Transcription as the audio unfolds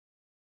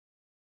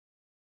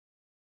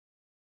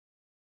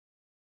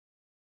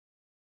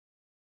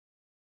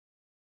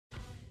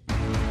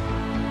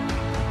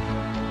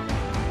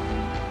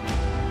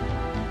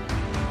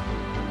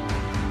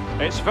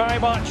It's very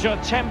much a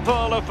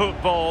temple of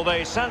football,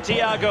 the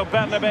Santiago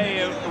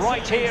Bernabeu,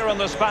 right here in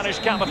the Spanish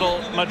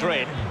capital,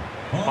 Madrid.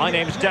 My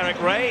name's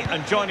Derek Ray,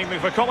 and joining me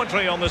for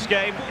commentary on this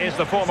game is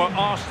the former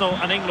Arsenal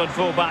and England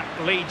fullback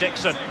Lee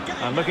Dixon.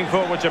 I'm looking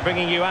forward to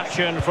bringing you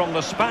action from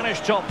the Spanish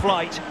top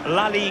flight,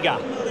 La Liga.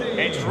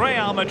 It's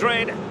Real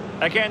Madrid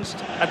against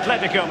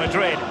Atletico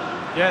Madrid.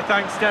 Yeah,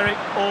 thanks, Derek.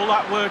 All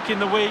that work in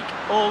the week,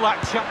 all that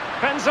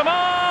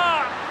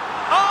Benzema!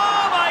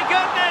 Oh, my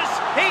goodness!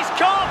 He's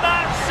caught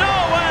that so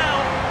well!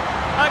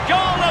 A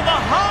goal of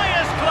the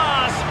highest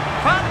class!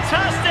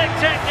 Fantastic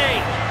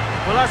technique!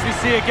 Well, as we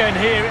see again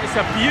here, it's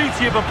a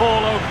beauty of a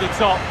ball over the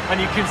top, and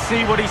you can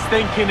see what he's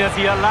thinking as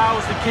he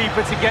allows the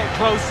keeper to get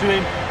close to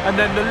him, and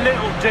then the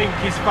little dink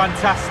is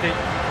fantastic.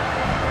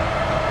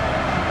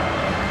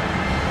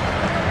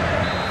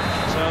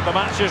 So the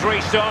match has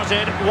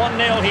restarted,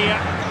 1-0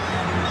 here.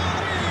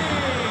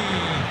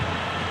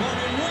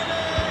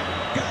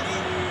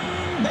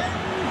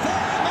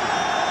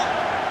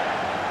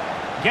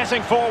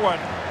 Getting forward.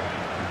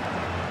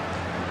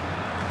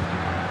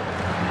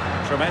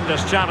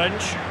 Tremendous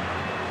challenge.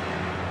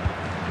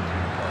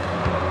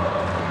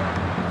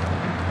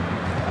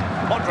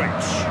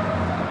 Modric.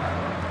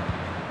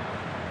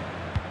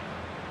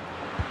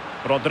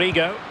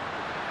 Rodrygo.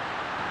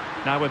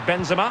 Now with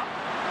Benzema.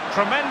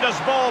 Tremendous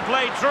ball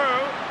played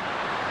through.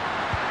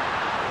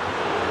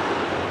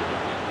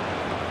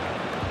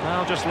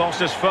 Well, just lost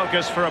his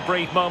focus for a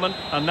brief moment,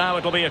 and now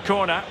it'll be a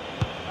corner.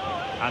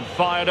 And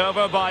fired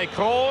over by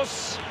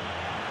Kroos.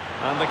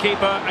 And the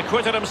keeper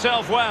acquitted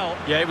himself well.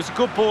 Yeah, it was a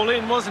good ball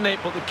in, wasn't it?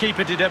 But the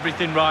keeper did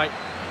everything right.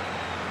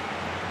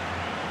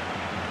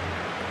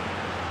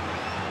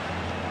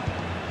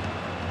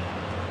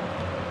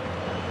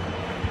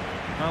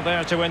 Well,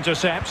 there to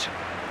intercept.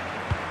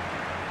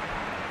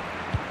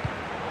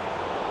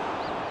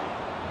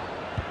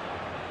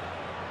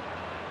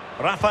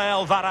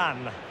 Rafael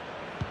Varane.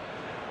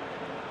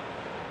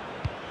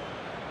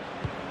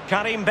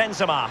 Karim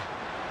Benzema.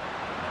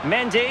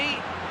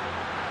 Mendy.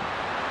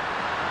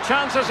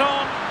 Chances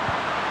on.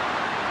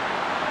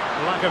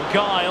 Lack of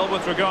guile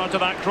with regard to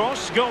that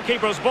cross.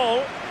 Goalkeeper's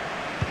ball.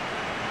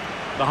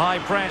 The high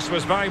press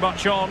was very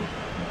much on.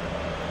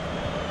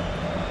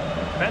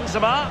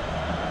 Benzema.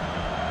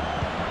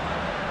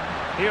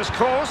 Here's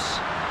Kroos.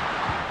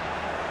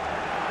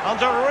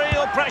 Under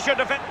real pressure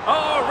defense.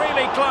 Oh,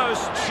 really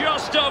close.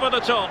 Just over the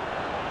top.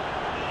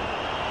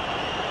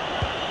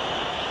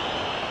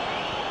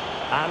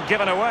 And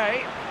given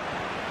away.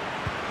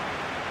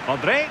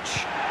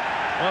 Modric.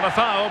 Well, a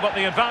foul, but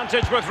the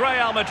advantage with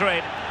Real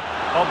Madrid.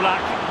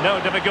 Oblak, no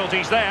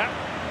difficulties there.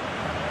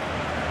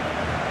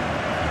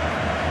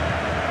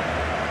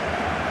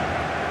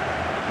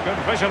 Good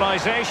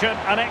visualisation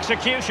and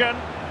execution.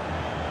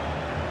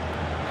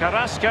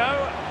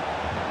 Carrasco.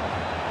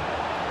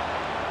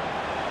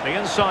 The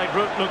inside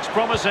route looks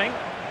promising.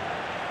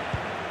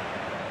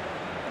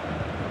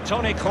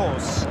 Toni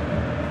Kroos.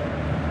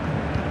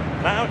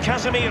 Now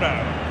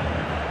Casemiro.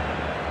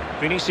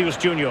 Vinicius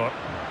Junior.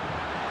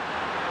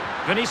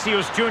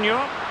 Vinicius Junior.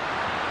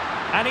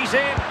 And he's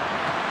in.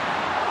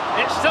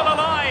 It's still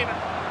alive.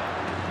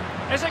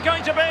 Is it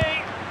going to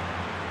be?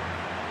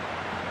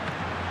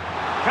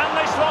 Can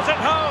they slot it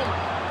home?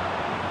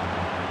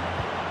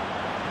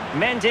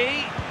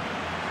 Mendy.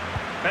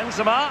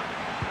 Benzema.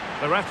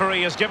 The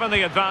referee has given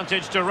the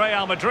advantage to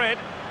Real Madrid.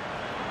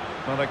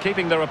 Well, they're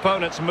keeping their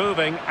opponents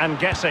moving and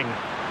guessing.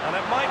 And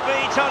it might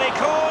be Toni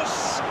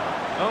Kroos.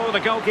 Oh,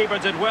 the goalkeeper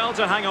did well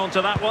to hang on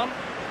to that one.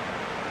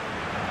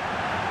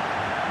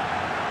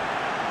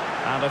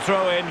 And a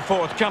throw-in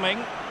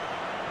forthcoming.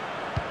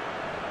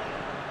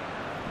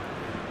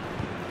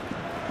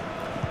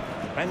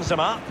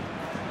 Benzema.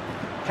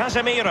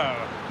 Casemiro.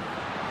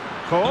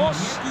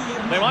 Kroos.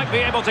 They might be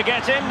able to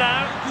get in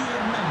now.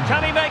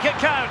 Can he make it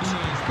count?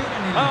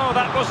 Oh,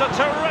 that was a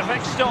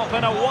terrific stop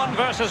in a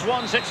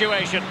 1-versus-1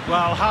 situation.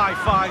 Well, high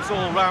fives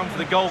all round for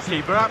the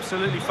goalkeeper.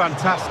 Absolutely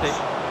fantastic.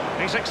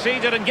 He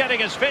succeeded in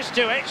getting his fist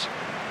to it.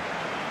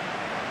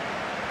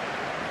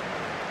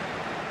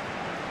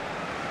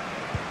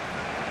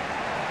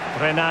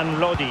 Renan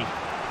Lodi.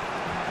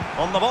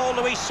 On the ball,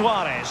 Luis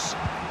Suarez.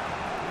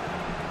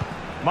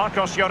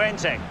 Marcos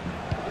Llorente.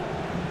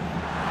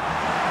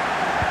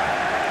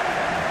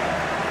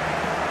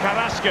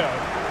 Carrasco.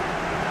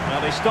 Well,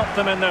 they stopped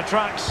them in their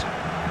tracks.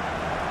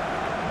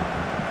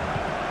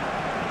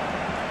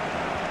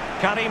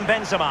 Karim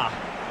Benzema.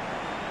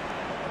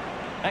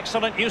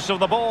 Excellent use of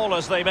the ball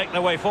as they make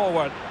their way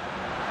forward.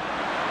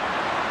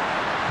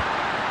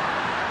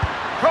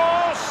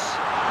 Cross!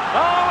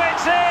 Oh,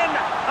 it's in!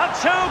 A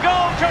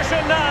 2-goal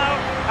cushion now,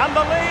 and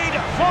the lead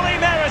fully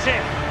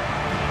merited.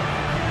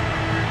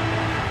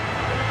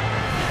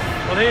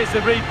 Well, here's the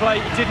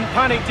replay. He didn't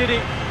panic, did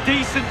it?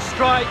 Decent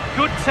strike,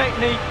 good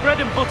technique, bread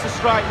and butter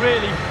strike,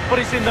 really, but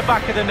it's in the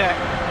back of the net.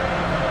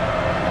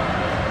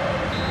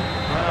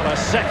 Well, a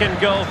second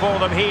goal for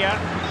them here.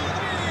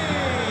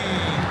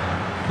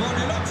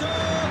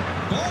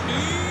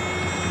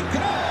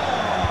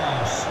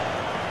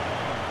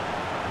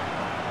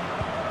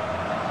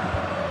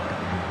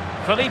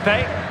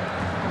 Felipe.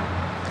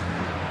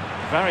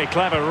 Very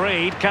clever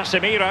read,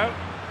 Casemiro.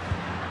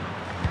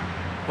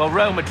 Well,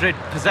 Real Madrid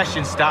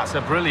possession stats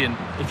are brilliant.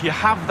 If you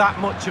have that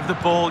much of the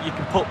ball, you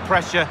can put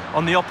pressure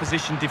on the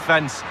opposition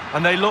defence,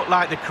 and they look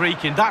like they're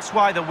creaking. That's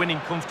why they're winning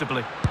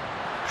comfortably.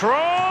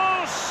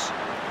 Cross!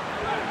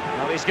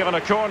 Well, he's given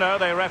a corner,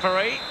 the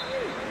referee.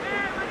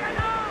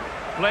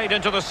 Played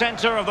into the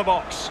centre of the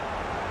box.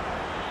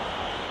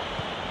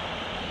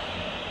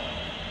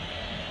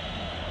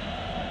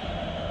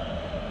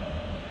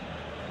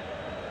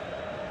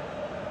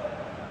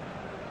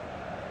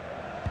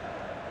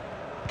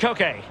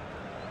 Koke.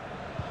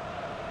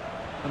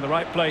 And the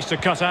right place to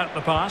cut out the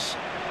pass.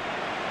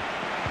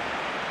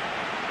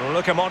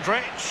 Luka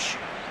Modric.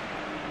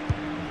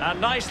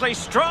 And nicely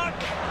struck.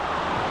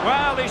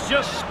 Well, he's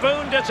just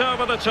spooned it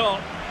over the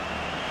top.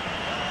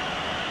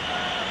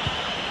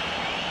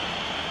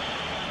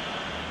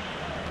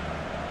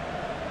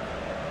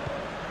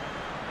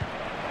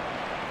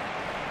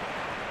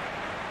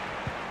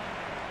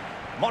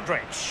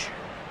 Modric.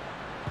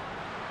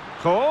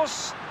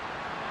 Course.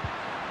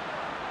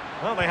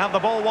 Well, they have the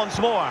ball once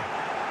more.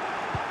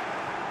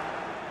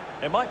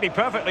 It might be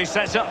perfectly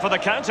set up for the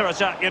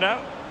counter-attack, you know.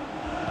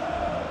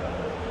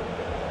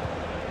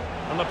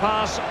 And the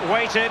pass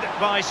weighted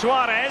by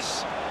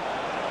Suarez.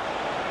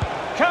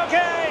 Koke!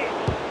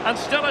 And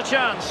still a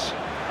chance.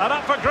 And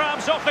up for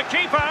grabs off the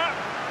keeper.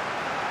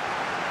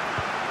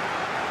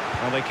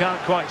 Well, they can't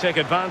quite take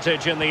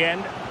advantage in the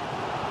end.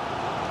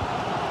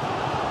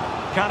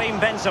 Karim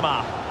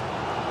Benzema.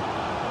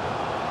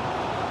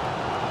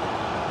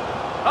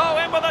 Oh,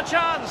 in with a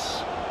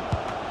chance.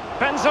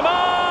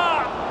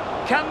 Benzema!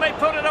 Can they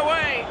put it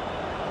away?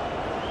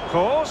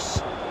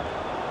 Course.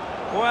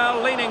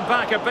 Well, leaning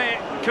back a bit,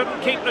 couldn't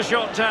keep the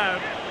shot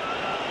down.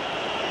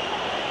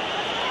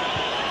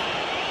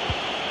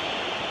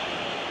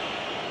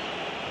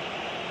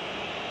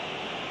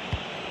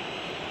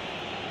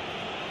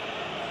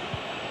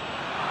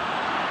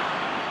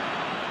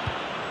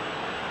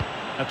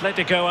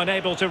 Atletico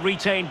unable to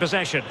retain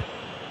possession.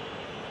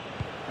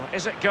 Well,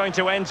 is it going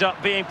to end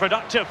up being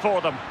productive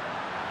for them?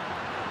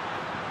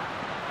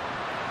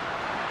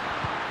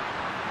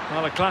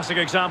 Well, a classic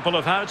example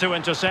of how to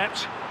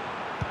intercept.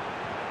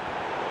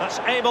 That's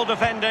able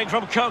defending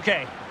from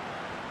Koke.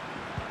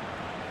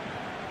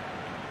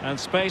 And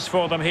space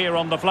for them here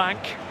on the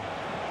flank.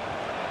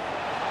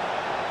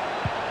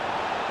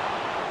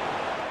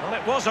 Well,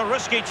 it was a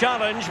risky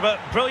challenge, but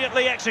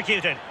brilliantly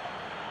executed.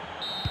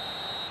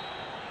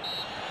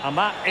 And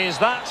that is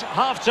that.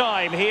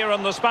 Half-time here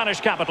in the Spanish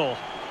capital.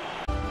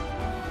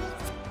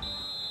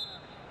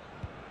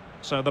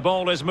 So the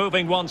ball is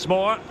moving once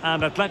more,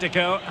 and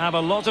Atletico have a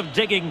lot of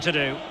digging to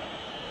do.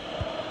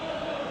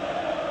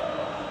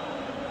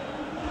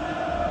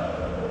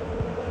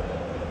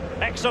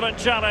 Excellent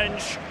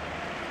challenge.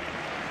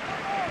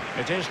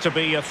 It is to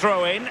be a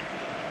throw-in.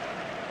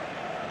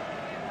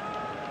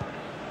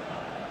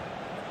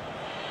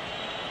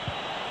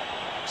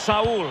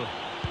 Saul.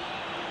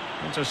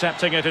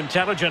 Intercepting it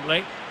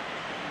intelligently.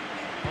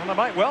 Well, there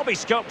might well be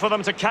scope for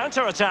them to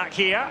counter-attack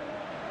here.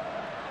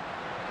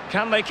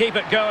 Can they keep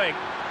it going?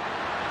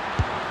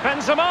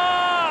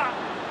 Benzema!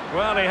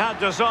 Well, he had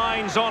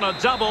designs on a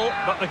double,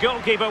 but the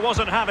goalkeeper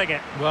wasn't having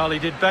it. Well, he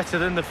did better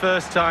than the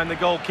first time, the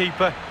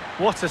goalkeeper.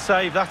 What a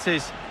save that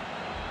is.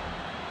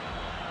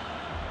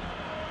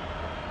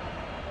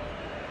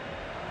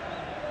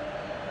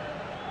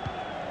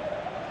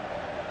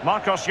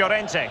 Marcos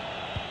Llorente.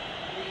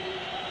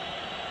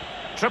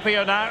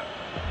 Trippier now.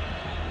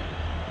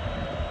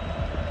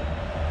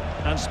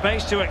 And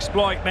space to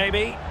exploit,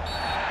 maybe.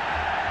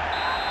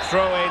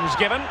 Throw-ins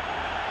given.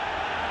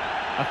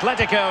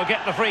 Atletico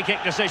get the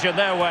free-kick decision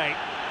their way.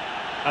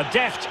 A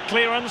deft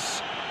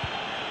clearance.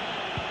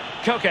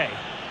 Koke.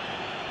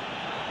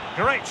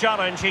 Great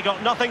challenge, he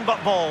got nothing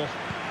but ball.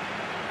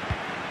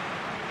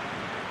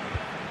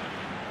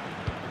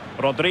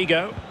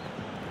 Rodrygo.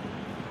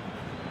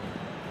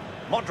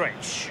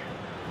 Modric.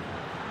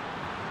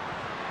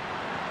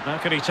 How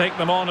can he take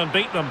them on and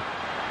beat them?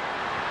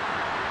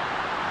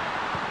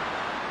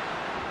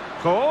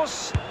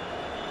 Course.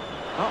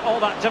 Not all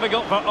that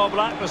difficult for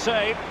Oblak to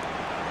save.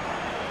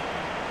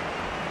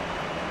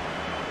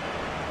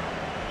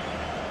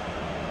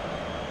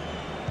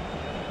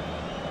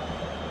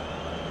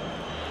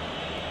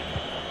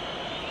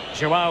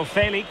 Joao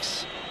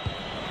Felix.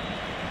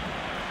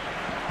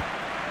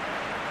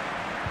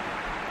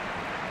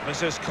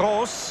 This is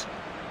Kroos.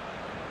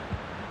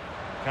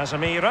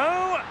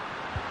 Casemiro.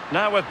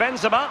 Now with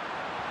Benzema.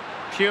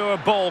 Pure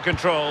ball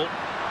control.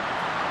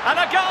 And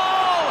a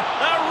goal!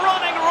 They're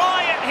running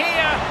riot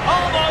here,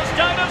 almost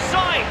out of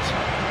sight.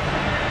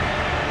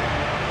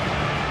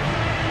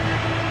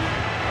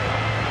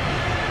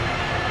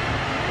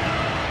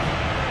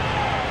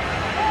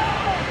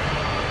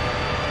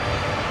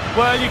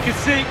 Well, you can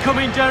see it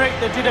coming, Derek.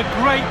 They did a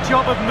great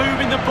job of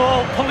moving the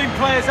ball, pulling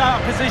players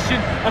out of position,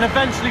 and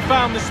eventually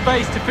found the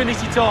space to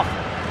finish it off.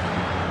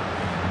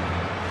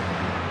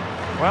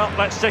 Well,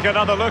 let's take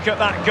another look at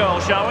that goal,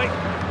 shall we?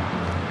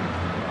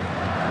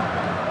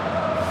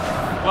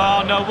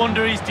 Well, no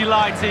wonder he's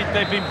delighted.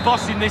 They've been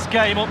bossing this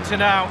game up to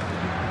now.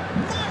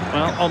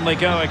 Well, on they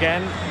go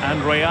again,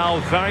 and Real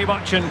very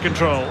much in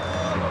control.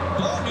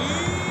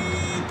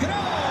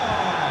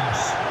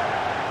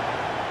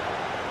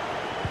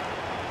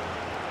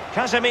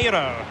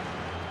 Casemiro.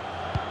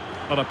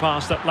 But a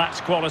pass that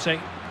lacks quality.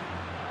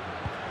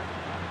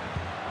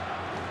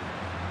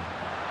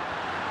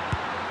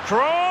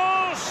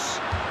 Cross!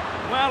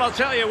 Well, I'll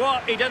tell you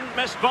what, he didn't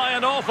miss by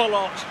an awful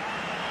lot.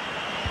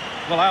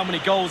 Well, how many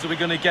goals are we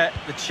going to get?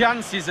 The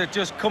chances are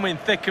just coming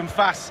thick and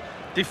fast.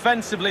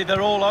 Defensively,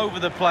 they're all over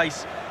the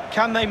place.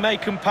 Can they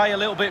make them pay a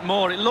little bit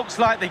more? It looks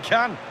like they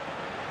can.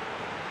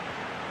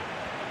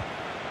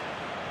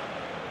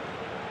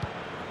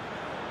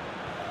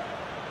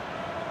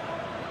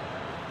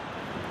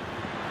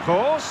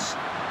 Course.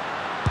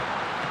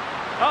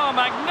 Oh,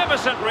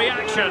 magnificent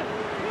reaction.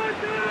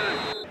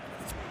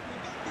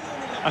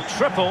 A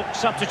triple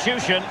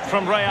substitution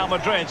from Real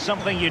Madrid,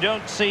 something you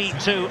don't see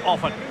too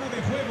often.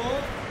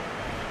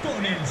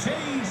 Con el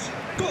 6,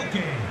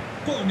 Coque.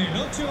 Con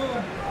el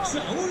 8,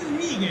 Saúl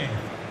Ñíguez.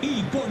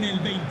 Y con el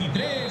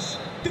 23,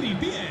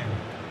 Trippier.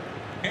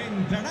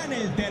 Entrará en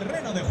el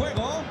terreno de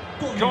juego.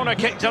 Corner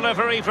kick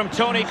delivery from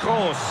Toni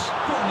Kroos.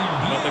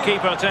 But the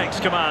keeper takes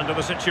command of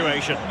the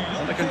situation.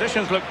 And the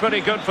conditions look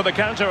pretty good for the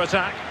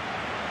counter-attack.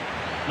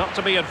 Not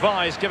to be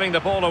advised giving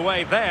the ball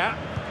away there.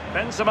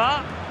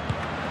 Benzema.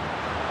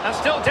 And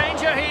still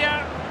danger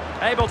here.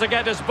 Able to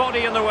get his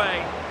body in the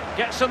way.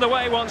 Gets in the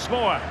way once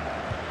more.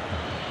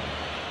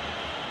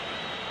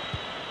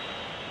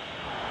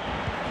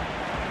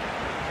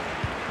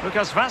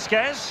 Lucas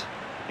Vazquez.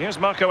 Here's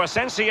Marco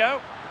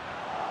Asensio.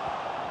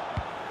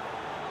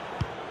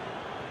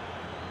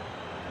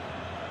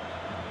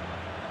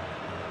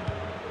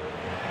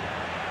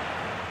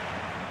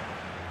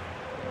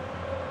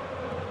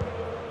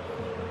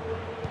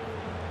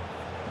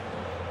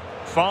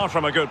 Far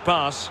from a good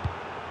pass.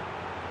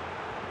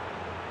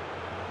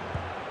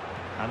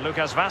 And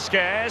Lucas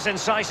Vazquez,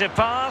 incisive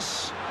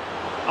pass.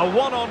 A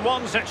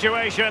one-on-one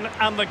situation,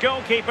 and the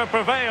goalkeeper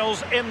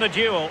prevails in the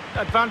duel.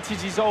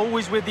 Advantage is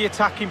always with the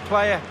attacking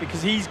player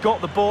because he's got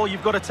the ball.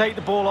 You've got to take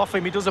the ball off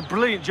him. He does a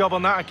brilliant job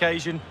on that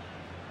occasion.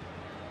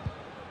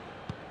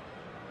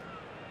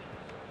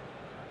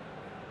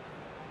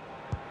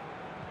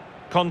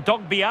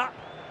 Kondogbia.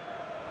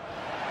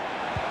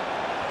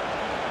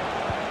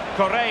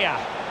 Correa.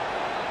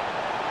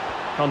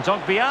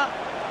 Kondogbia.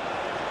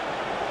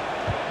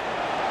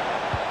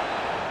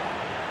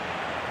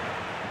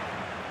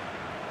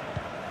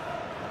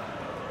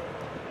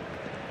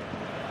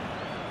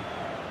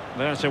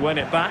 There to win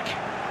it back.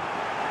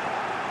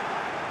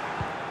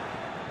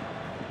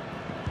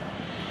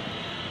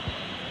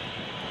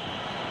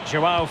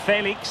 Joao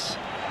Felix.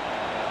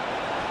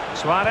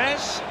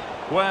 Suarez.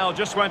 Well,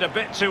 just went a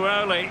bit too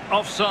early,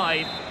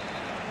 offside.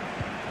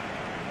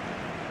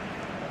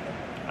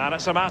 And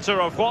it's a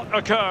matter of what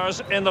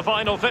occurs in the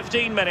final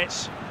 15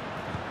 minutes.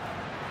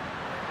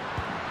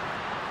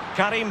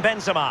 Karim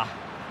Benzema.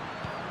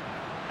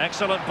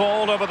 Excellent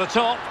ball over the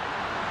top.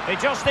 He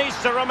just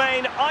needs to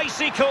remain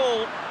icy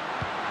cool.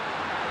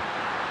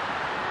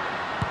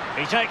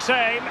 He takes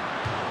aim.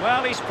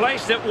 Well, he's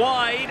placed it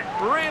wide.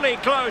 Really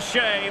close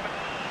shave.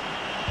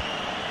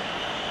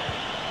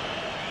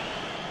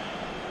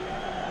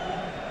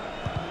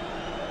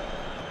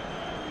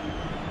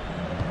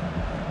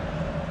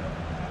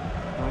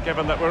 Well,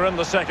 given that we're in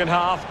the second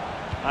half,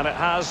 and it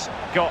has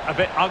got a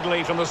bit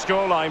ugly from the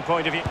scoreline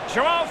point of view.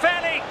 Joao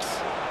Felix!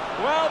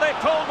 Well, they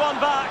pulled one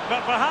back,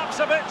 but perhaps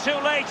a bit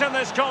too late in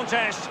this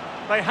contest.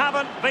 They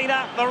haven't been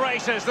at the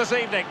races this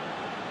evening.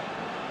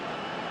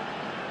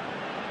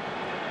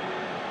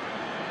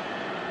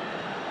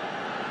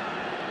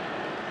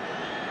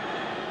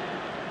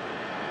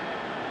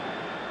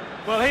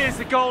 Well, here's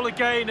the goal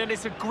again, and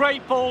it's a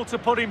great ball to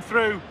put him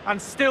through, and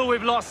still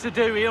with lots to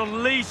do. He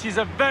unleashes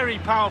a very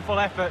powerful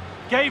effort,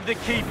 gave the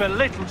keeper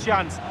little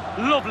chance.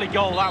 Lovely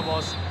goal that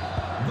was.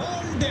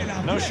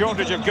 No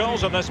shortage of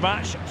goals in this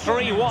match.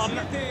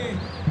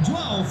 3-1.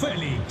 Joao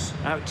Felix.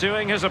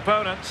 Outdoing his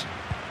opponent.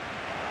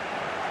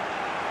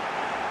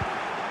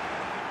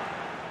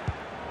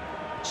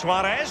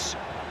 Suarez.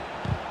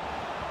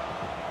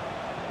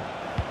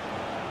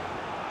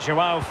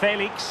 Joao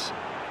Felix.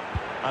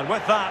 And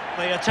with that,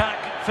 the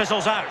attack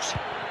fizzles out.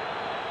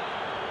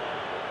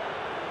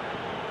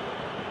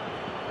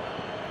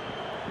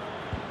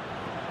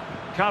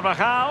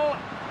 Carvajal.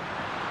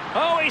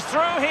 Oh, he's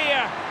through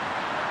here.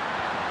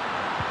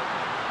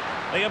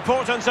 The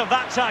importance of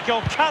that tackle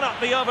cannot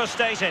be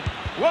overstated.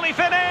 Will he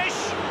finish?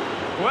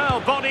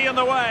 Well, body in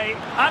the way.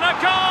 And a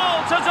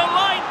goal to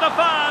delight the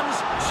fans.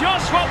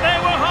 Just what they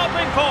were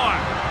hoping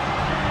for.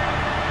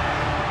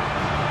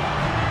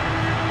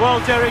 Well,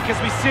 Derek, as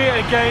we see it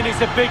again, it's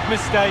a big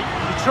mistake.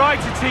 You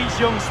try to teach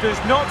youngsters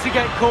not to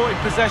get caught in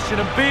possession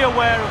and be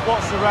aware of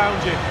what's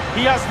around you.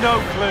 He has no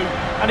clue,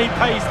 and he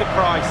pays the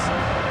price.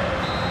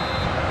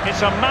 It's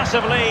a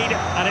massive lead,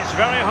 and it's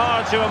very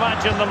hard to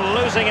imagine them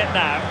losing it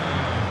now.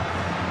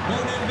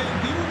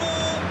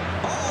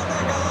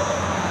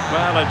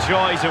 Well, a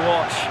joy to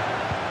watch.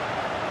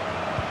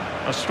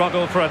 A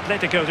struggle for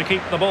Atletico to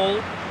keep the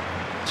ball.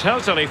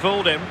 Totally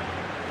fooled him.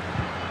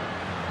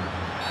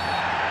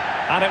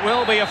 And it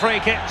will be a free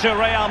kick to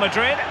Real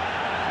Madrid.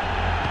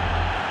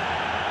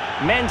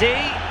 Mendy.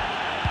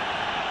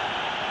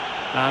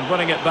 And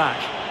winning it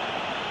back.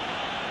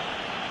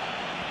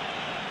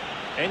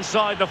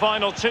 Inside the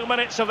final 2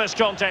 minutes of this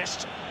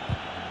contest.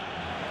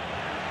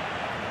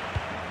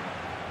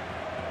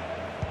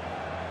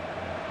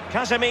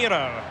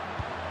 Casemiro.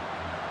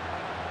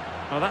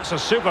 Oh, that's a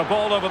super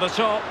ball over the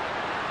top.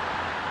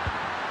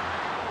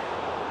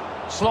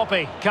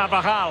 Sloppy,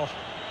 Carvajal.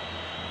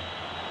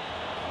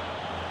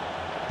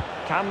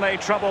 Can they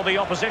trouble the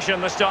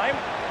opposition this time?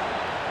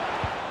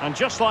 And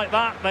just like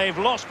that, they've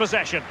lost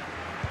possession.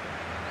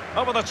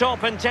 Over the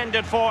top,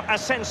 intended for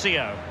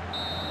Asensio.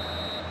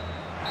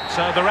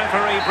 So the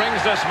referee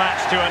brings this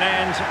match to an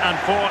end, and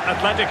for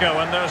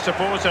Atletico and their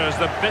supporters,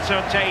 the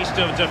bitter taste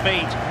of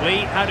defeat.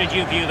 Lee, how did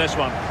you view this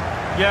one?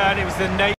 Yeah, and it was the nature